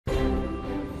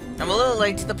I'm a little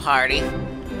late to the party,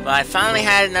 but I finally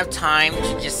had enough time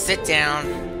to just sit down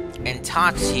and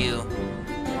talk to you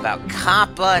about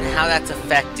Coppa and how that's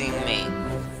affecting me.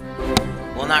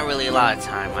 Well, not really a lot of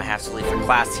time. I have to leave for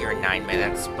class here in 9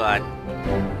 minutes, but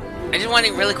I just want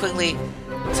to really quickly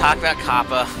talk about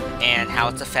Coppa and how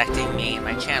it's affecting me and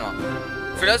my channel.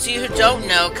 For those of you who don't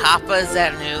know, Coppa is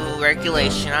that new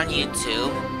regulation on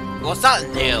YouTube. Well, it's not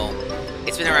new.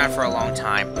 It's been around for a long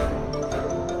time.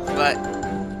 But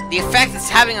the effect it's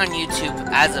having on YouTube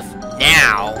as of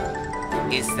now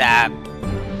is that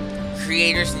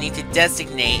creators need to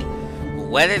designate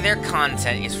whether their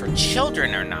content is for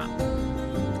children or not.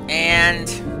 And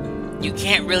you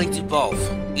can't really do both.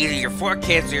 Either you're for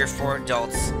kids or you're for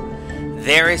adults.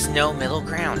 There is no middle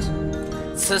ground.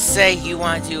 So say you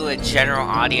want to do a general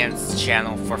audience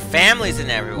channel for families and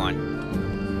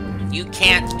everyone. You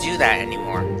can't do that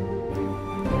anymore.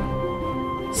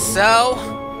 So,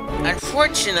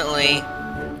 unfortunately,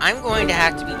 I'm going to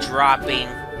have to be dropping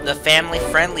the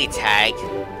family-friendly tag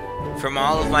from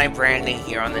all of my branding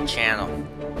here on the channel.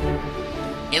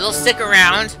 It'll stick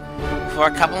around for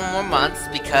a couple more months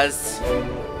because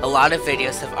a lot of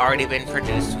videos have already been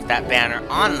produced with that banner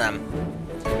on them.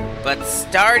 But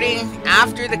starting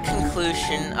after the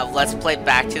conclusion of Let's Play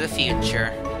Back to the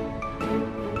Future,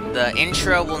 the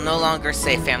intro will no longer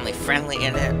say family friendly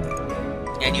in it.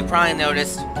 And you probably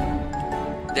noticed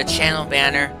the channel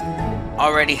banner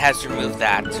already has removed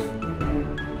that.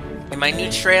 And my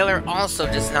new trailer also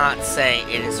does not say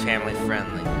it is family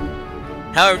friendly.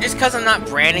 However, just because I'm not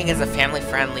branding as a family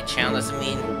friendly channel doesn't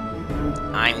mean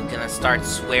I'm gonna start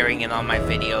swearing in all my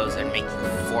videos and making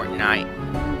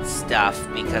Fortnite stuff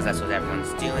because that's what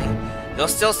everyone's doing. You'll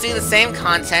still see the same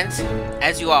content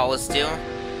as you always do.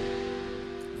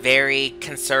 Very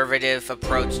conservative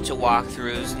approach to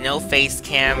walkthroughs. No face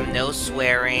cam, no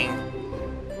swearing.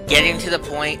 Getting to the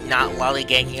point, not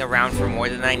lollygagging around for more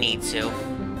than I need to.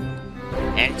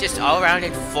 And just all around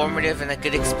informative and a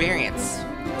good experience.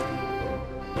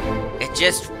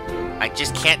 I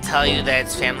just can't tell you that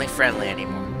it's family friendly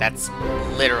anymore. That's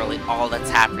literally all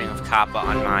that's happening with Coppa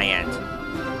on my end.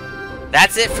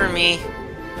 That's it for me.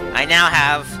 I now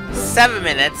have 7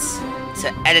 minutes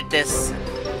to edit this,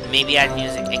 maybe add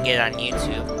music and get it on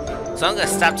YouTube. So I'm gonna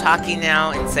stop talking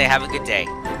now and say have a good day.